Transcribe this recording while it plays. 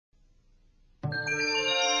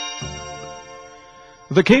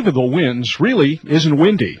The Cave of the Winds really isn't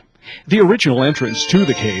windy. The original entrance to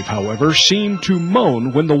the cave, however, seemed to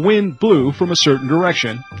moan when the wind blew from a certain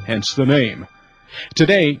direction, hence the name.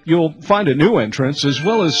 Today, you'll find a new entrance as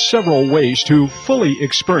well as several ways to fully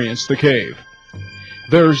experience the cave.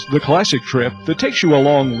 There's the classic trip that takes you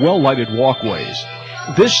along well-lighted walkways.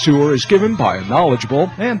 This tour is given by a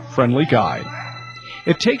knowledgeable and friendly guide.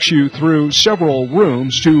 It takes you through several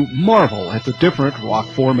rooms to marvel at the different rock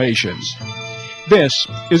formations. This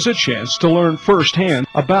is a chance to learn firsthand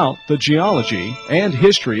about the geology and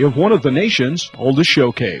history of one of the nation's oldest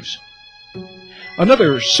show caves.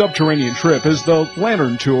 Another subterranean trip is the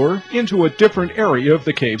lantern tour into a different area of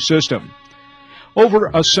the cave system.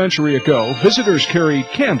 Over a century ago, visitors carried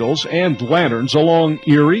candles and lanterns along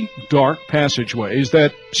eerie, dark passageways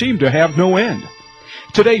that seem to have no end.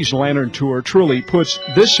 Today's lantern tour truly puts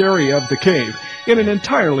this area of the cave in an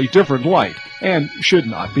entirely different light and should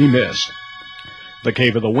not be missed. The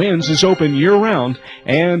Cave of the Winds is open year-round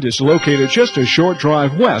and is located just a short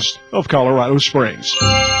drive west of Colorado Springs.